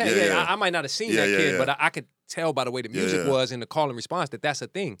 though. that's what I'm saying. Yeah, I might not have seen that kid, but I could tell by the way the music was and the call and response that that's a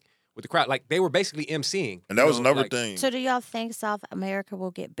thing with the crowd. Like they were basically emceeing. And that was another thing. So do y'all think South America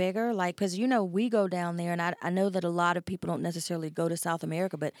will get bigger? Like, because you know we go down there, and I know that a lot of people don't necessarily go to South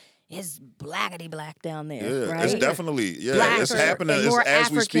America, but it's blackety black down there. Yeah, right? it's definitely Blacker it's happening. and more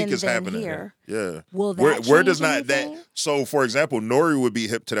as we speak, African it's than happening. here. Yeah. Will that where does change not that? anything? So, for example, Nori would be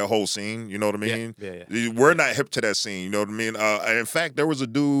hip to that whole scene. You know what I mean? Yeah. We're not hip to that scene. You know what I mean? In fact, there was a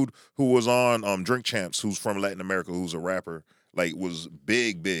dude who was on Drink Champs, who's from Latin America, who's a rapper. Like, was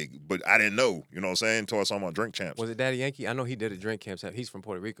big, but I didn't know. You know what I'm saying? Until I saw him on Drink Champs. Was it Daddy Yankee? I know he did a drink camp. He's from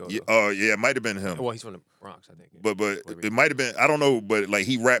Puerto Rico. Yeah, yeah, it might have been him. Well, he's from the Bronx, I think. But it might have been, I don't know, but like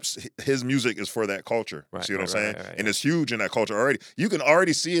he raps, his music is for that culture. Right, See what I'm saying? right, and it's huge in that culture already. You can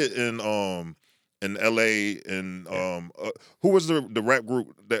already see it in LA and who was the rap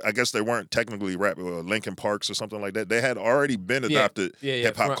group that I guess they weren't technically rap, Linkin Parks or something like that. They had already been adopted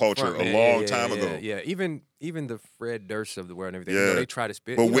hip hop culture a long time ago. Yeah, even the Fred Durst of the world and everything. You know, they try to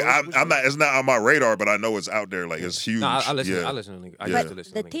spit. But I'm not. It's not on my radar, but I know it's out there. Like it's huge. No, I listen. I listen to. I used to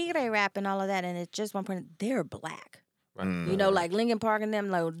listen the to Linkin. tigre rap and all of that, and it's just one point. They're black. Right. You know, like Linkin Park and them.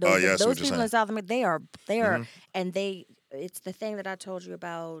 Like those people in South America, they are, and they. It's the thing that I told you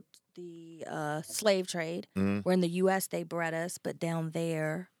about the slave trade. Where in the U.S. they bred us, but down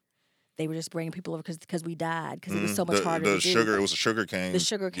there. They were just bringing people over because we died because it was so much harder to do. It was a sugar cane. The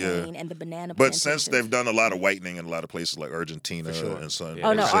sugar cane and the banana. But since they've done a lot of whitening in a lot of places like Argentina and some.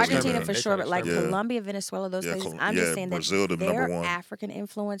 Oh no, Argentina for sure, but like Colombia, Venezuela, those places. I'm just saying Brazil, that their their African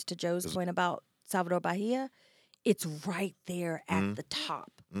influence, to Joe's point about Salvador Bahia, it's right there at the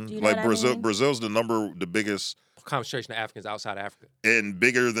top. Do you know like what I mean? Brazil's the biggest concentration of Africans outside Africa, and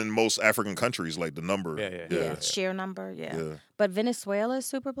bigger than most African countries. Like the number, yeah. Sheer number, yeah. But Venezuela is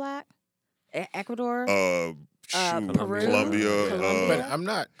super black. Ecuador, Peru, Colombia. But I'm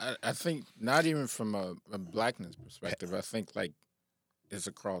not. I think not even from a blackness perspective. I think like it's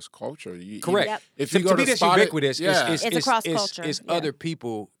across culture. Correct. Yep. If you To go me, to that's spot it, ubiquitous. yeah. It's across culture, It's yeah. other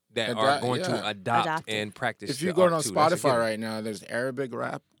people that are Adapt- going to yeah. adopt Adopt it. and practice. If you the go art on too. That's a Spotify given. right now, there's Arabic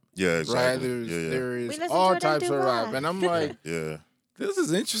rap, Yeah, right? exactly. There's Yeah, there We is listen all to it on types of rap, Dubai. and I'm like, yeah. this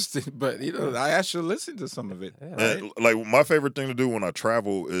is interesting, but I actually listen to some of it. Yeah. Right? And, like my favorite thing to do when I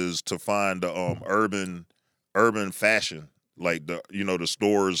travel is to find the urban fashion, like the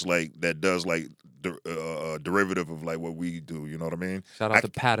stores like that does like derivative of like what we do. You know what I mean? Shout out to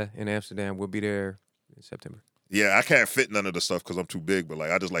Pata in Amsterdam. We'll be there in September. Yeah, I can't fit none of the stuff because I'm too big, but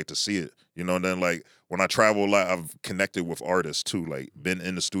like I just like to see it, And then like when I travel a lot, I've connected with artists too. Like been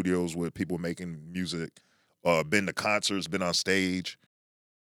in the studios with people making music, been to concerts, been on stage.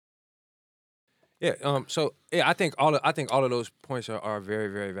 Yeah. So yeah, I think all of those points are very,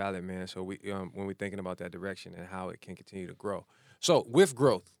 very valid, man. So we when we're thinking about that direction and how it can continue to grow. So with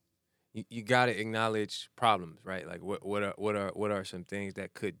growth, you got to acknowledge problems, right? Like what are some things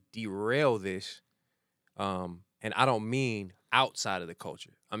that could derail this? And I don't mean outside of the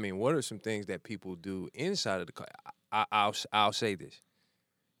culture. I mean, what are some things that people do inside of the culture? I'll say this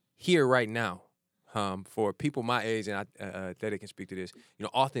here right now. For people my age, and that can speak to this,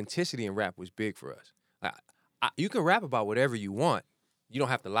 authenticity in rap was big for us. Like, you can rap about whatever you want. You don't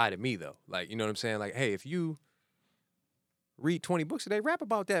have to lie to me, though. Like, you know what I'm saying? Like, hey, if you read 20 books a day, rap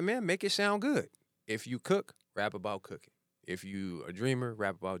about that, man. Make it sound good. If you cook, rap about cooking. If you a dreamer,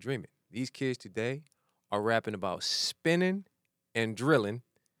 rap about dreaming. These kids today are rapping about spinning and drilling,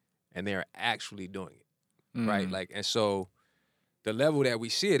 and they are actually doing it, right? Like, and so the level that we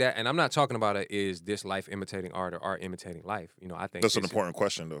see it at, and I'm not talking about it is this life imitating art or art imitating life. I think That's an important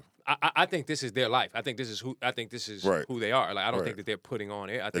question, though. I think this is their life. I think this is Right. who they are. Like, I don't Right. think that they're putting on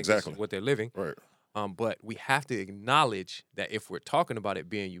it. I think Exactly. this is what they're living. Right. But we have to acknowledge that if we're talking about it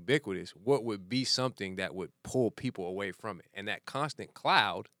being ubiquitous, what would be something that would pull people away from it? And that constant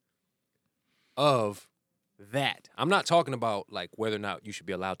cloud of that. I'm not talking about like whether or not you should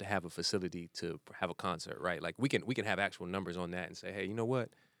be allowed to have a facility to have a concert, right? Like we can have actual numbers on that and say, hey, you know what?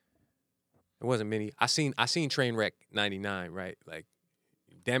 There wasn't many. I seen Trainwreck 99, right? Like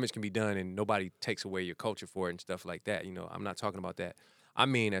damage can be done and nobody takes away your culture for it and stuff like that. I'm not talking about that. I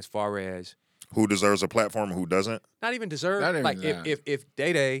mean, as far as Who deserves a platform and who doesn't? not even deserve. Not even Like that. if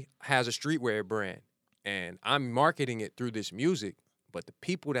Day Day has a streetwear brand and I'm marketing it through this music, but the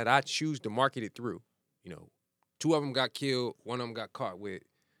people that I choose to market it through, 2 of them got killed, 1 of them got caught with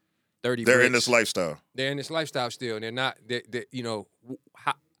 30 They're in bricks. this lifestyle. They're in this lifestyle still, and they're not.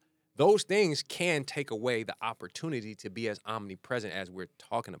 Those things can take away the opportunity to be as omnipresent as we're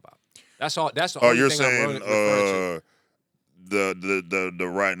talking about. That's all. That's the Oh, only you're thing I'm saying referring to. the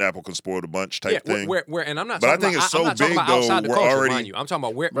rotten apple can spoil the bunch type thing. Where, and I'm not. But I talking think about, it's I'm so not talking big, about outside though, the we're culture, already- mind you. I'm talking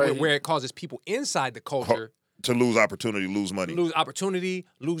about where it causes people inside the culture To lose opportunity, lose money. lose opportunity,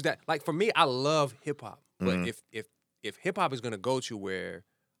 lose that. Like for me, I love hip hop, but Mhm. if hip hop is gonna go to where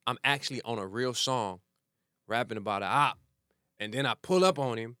I'm actually on a real song, rapping about a op, and then I pull up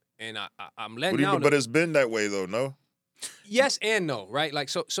on him and I'm letting out. But it's been that way though, no? Yes and no, right? Like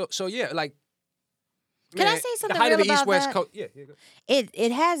so yeah, like. Can I man, say something the height real of the about East-West that? Coast. Yeah, go.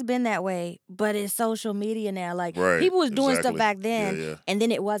 It has been that way, but it's social media now. Like Right, people was doing stuff exactly. back then, Yeah. and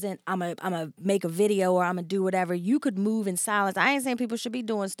then it wasn't. I'm a make a video or I'm gonna do whatever. You could move in silence. I ain't saying people should be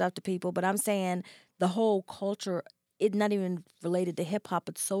doing stuff to people, but I'm saying the whole culture. It's not even related to hip hop,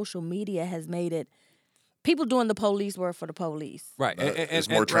 but social media has made it. People doing the police work for the police. Right, It's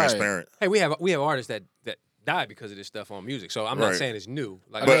more and- transparent. Hey, we have artists that died because of this stuff on music. So I'm not Right. saying it's new.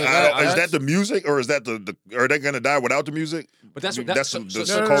 Like, But I- is that the music, or is that the are they gonna die without the music? But that's the so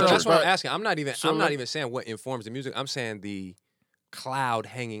culture. that's what I'm But- asking. I'm not even like- even saying what informs the music. I'm saying the cloud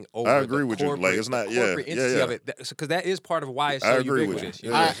hanging over. I agree the with you. Like, corporate- it's not- the yeah, corporate yeah, entity yeah. of it, because that is part of why it's I so agree with ubiquitous. you.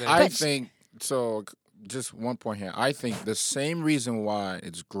 You know what I'm saying? I think so. Just one point here. I think the same reason why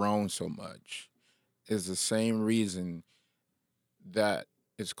it's grown so much is the same reason that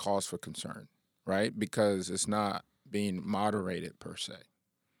it's cause for concern, right? Because it's not being moderated per se,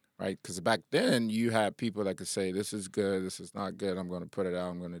 right? Because back then you had people that could say, this is good, this is not good, I'm going to put it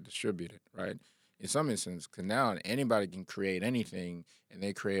out, I'm going to distribute it, right? In some instances, because now anybody can create anything and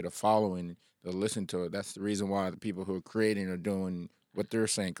they create a following to listen to it. That's the reason why the people who are creating are doing what they're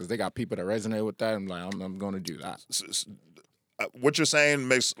saying, because they got people that resonate with that. I'm like, I'm going to do that. What you're saying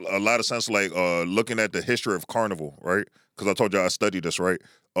makes a lot of sense. Like looking at the history of carnival, right? Because I told you I studied this, right?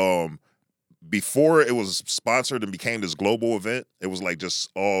 Before it was sponsored and became this global event, it was like just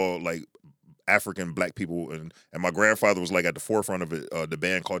all like African black people, and my grandfather was like at the forefront of it. The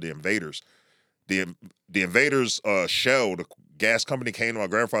band called the Invaders. The Invaders shell, the gas company came to my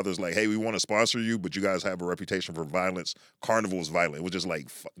grandfather's like, hey, we want to sponsor you, but you guys have a reputation for violence. Carnival is violent. It was just like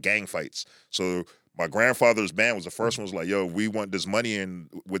gang fights. So my grandfather's band was the first one. Was like, yo, we want this money in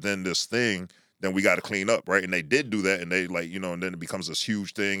within this thing. Then we got to clean up, right? And they did do that, and they like, and then it becomes this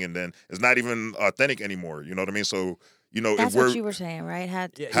huge thing, and then it's not even authentic anymore. You know what I mean? So, that's if we're what you were saying, right? how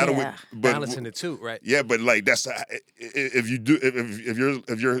do we balancing the two, right? Yeah, but like that's if you do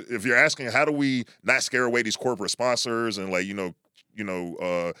if you're asking how do we not scare away these corporate sponsors and like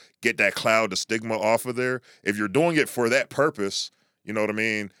get that cloud, the stigma off of there. If you're doing it for that purpose, you know what I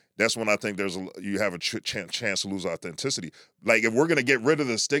mean. That's when I think you have a chance to lose authenticity. Like if we're gonna get rid of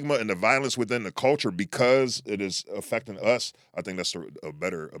the stigma and the violence within the culture because it is affecting us, I think that's a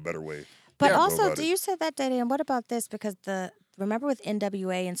better way. But also, you said that, Daddy, and what about this? Because remember with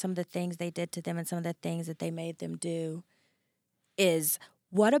NWA and some of the things they did to them and some of the things that they made them do is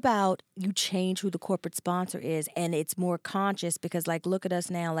what about you change who the corporate sponsor is and it's more conscious because like look at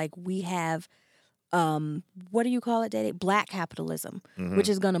us now, like we have what do you call it, Daddy? Black capitalism, which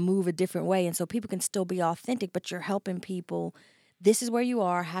is going to move a different way. And so people can still be authentic, but you're helping people. This is where you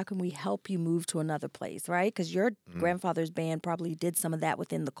are. How can we help you move to another place, right? Because your grandfather's band probably did some of that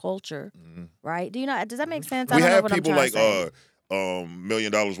within the culture, right? Does that make sense? We have people like $1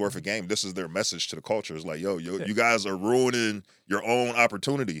 million worth of game. This is their message to the culture. It's like, yo, you guys are ruining your own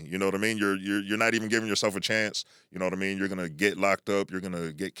opportunity. You know what I mean? You're not even giving yourself a chance. You know what I mean? You're gonna get locked up. You're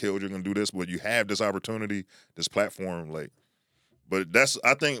gonna get killed. You're gonna do this, but you have this opportunity, this platform. Like, but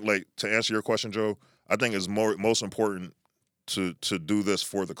I think like to answer your question, Joe. I think it's most important to do this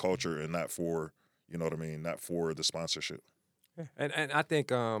for the culture and not for what I mean, not for the sponsorship. Yeah. And I think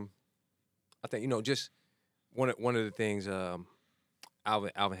just one of the things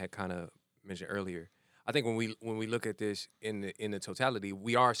Alvin had kind of mentioned earlier. I think when we look at this in the totality,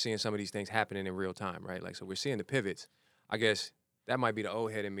 we are seeing some of these things happening in real time, right? Like so we're seeing the pivots. I guess that might be the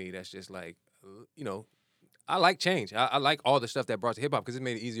old head in me that's just like I like change. I like all the stuff that brought to hip hop because it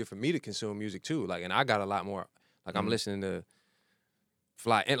made it easier for me to consume music too. Like and I got a lot more. Like I'm listening to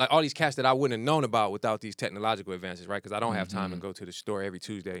Fly and like all these cats that I wouldn't have known about without these technological advances, right? Because I don't have time to go to the store every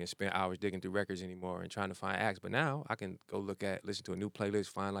Tuesday and spend hours digging through records anymore and trying to find acts. But now I can go listen to a new playlist,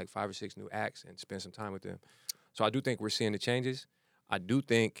 find like 5 or 6 new acts, and spend some time with them. So I do think we're seeing the changes. I do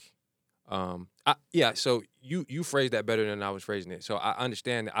think, So you phrased that better than I was phrasing it. So I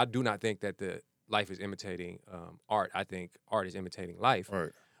understand that I do not think that the life is imitating art. I think art is imitating life.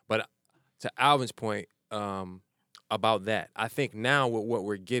 Right. But to Alvin's point. About that. I think now with what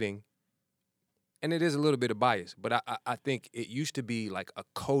we're getting, and it is a little bit of bias, but I think it used to be like a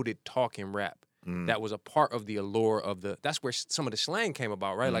coded talking rap that was a part of the allure of that's where some of the slang came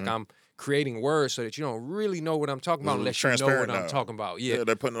about, right? Like I'm creating words so that you don't really know what I'm talking about unless you know what I'm talking about. Yeah,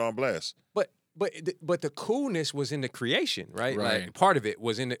 they're putting it on blast. But the coolness was in the creation, right? Like part of it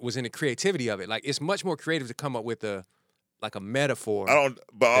was in the creativity of it. Like it's much more creative to come up with a metaphor. I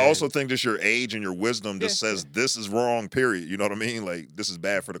also think just your age and your wisdom just says this is wrong, period. You know what I mean? Like this is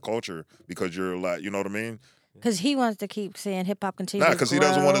bad for the culture because you're you know what I mean? Because he wants to keep seeing hip hop continue to grow. Because he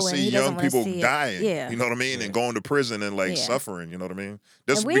doesn't want to see young people dying. Yeah. You know what I mean? And going to prison and suffering. You know what I mean?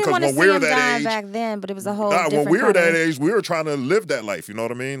 And we didn't want to see him dying back then, but it was a whole different when we were that age, we were trying to live that life. You know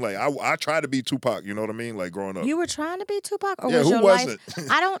what I mean? Like I tried to be Tupac. You know what I mean? Like growing up. You were trying to be Tupac, or was your wasn't? Life?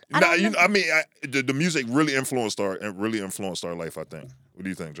 I don't. The music really influenced our life. I think. What do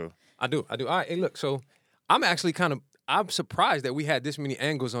you think, Joe? I do. All right. Hey, look. So I'm actually I'm surprised that we had this many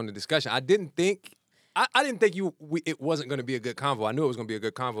angles on the discussion. I didn't think it wasn't going to be a good convo. I knew it was going to be a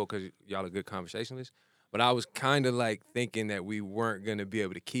good convo because y'all are good conversationalists. But I was kind of like thinking that we weren't going to be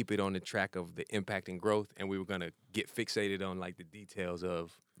able to keep it on the track of the impact and growth, and we were going to get fixated on like the details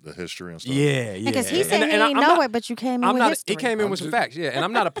of the history and stuff. Yeah. Because he said he didn't know it, but you came in with history. He came in with some facts, yeah. And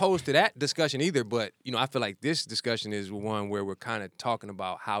I'm not opposed to that discussion either, but I feel like this discussion is one where we're kind of talking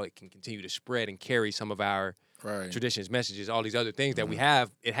about how it can continue to spread and carry some of our traditions, messages, all these other things that we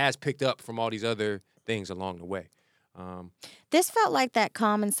have. It has picked up from all these other things along the way. This felt like that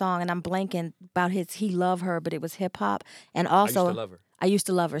Common song, and I'm blanking about He Love Her, but it was hip hop. And also, I used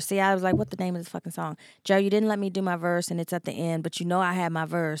to love her. See, I was like, what the name of this fucking song? Joe, you didn't let me do my verse, and it's at the end, but I had my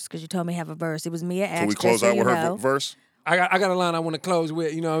verse because you told me to have a verse. It was Mia X. So we close out with her verse? I got a line I want to close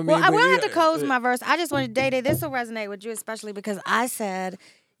with, you know what I mean? Well, I won't have to close my verse. I just wanted Day-Day, this will resonate with you, especially because I said,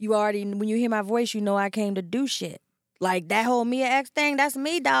 when you hear my voice, I came to do shit. Like, that whole Mia X thing, that's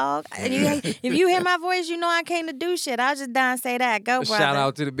me, dog. If you hear my voice, I came to do shit. I'll just die and say that. Go, brother. Shout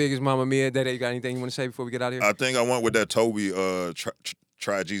out to the biggest mama, Mia. Day-Day, you got anything you want to say before we get out of here? I think I went with that Toby,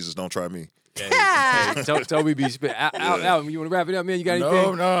 try Jesus, don't try me. Hey, Toby be spit. Out. You want to wrap it up, man? You got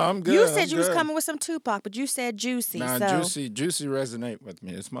anything? No, I'm good. You said I'm you was good. coming with some Tupac, but you said Juicy. Nah, so Juicy resonate with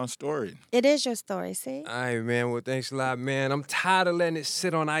me. It's my story. it is your story, see? All right, man. Well, thanks a lot, man. I'm tired of letting it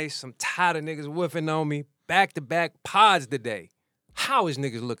sit on ice. I'm tired of niggas whiffing on me. Back-to-back pods today. How is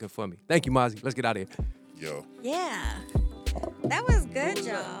niggas looking for me? Thank you, Mozzie. Let's get out of here. Yo. Yeah. That was good,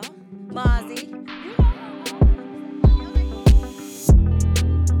 y'all. Mozzie.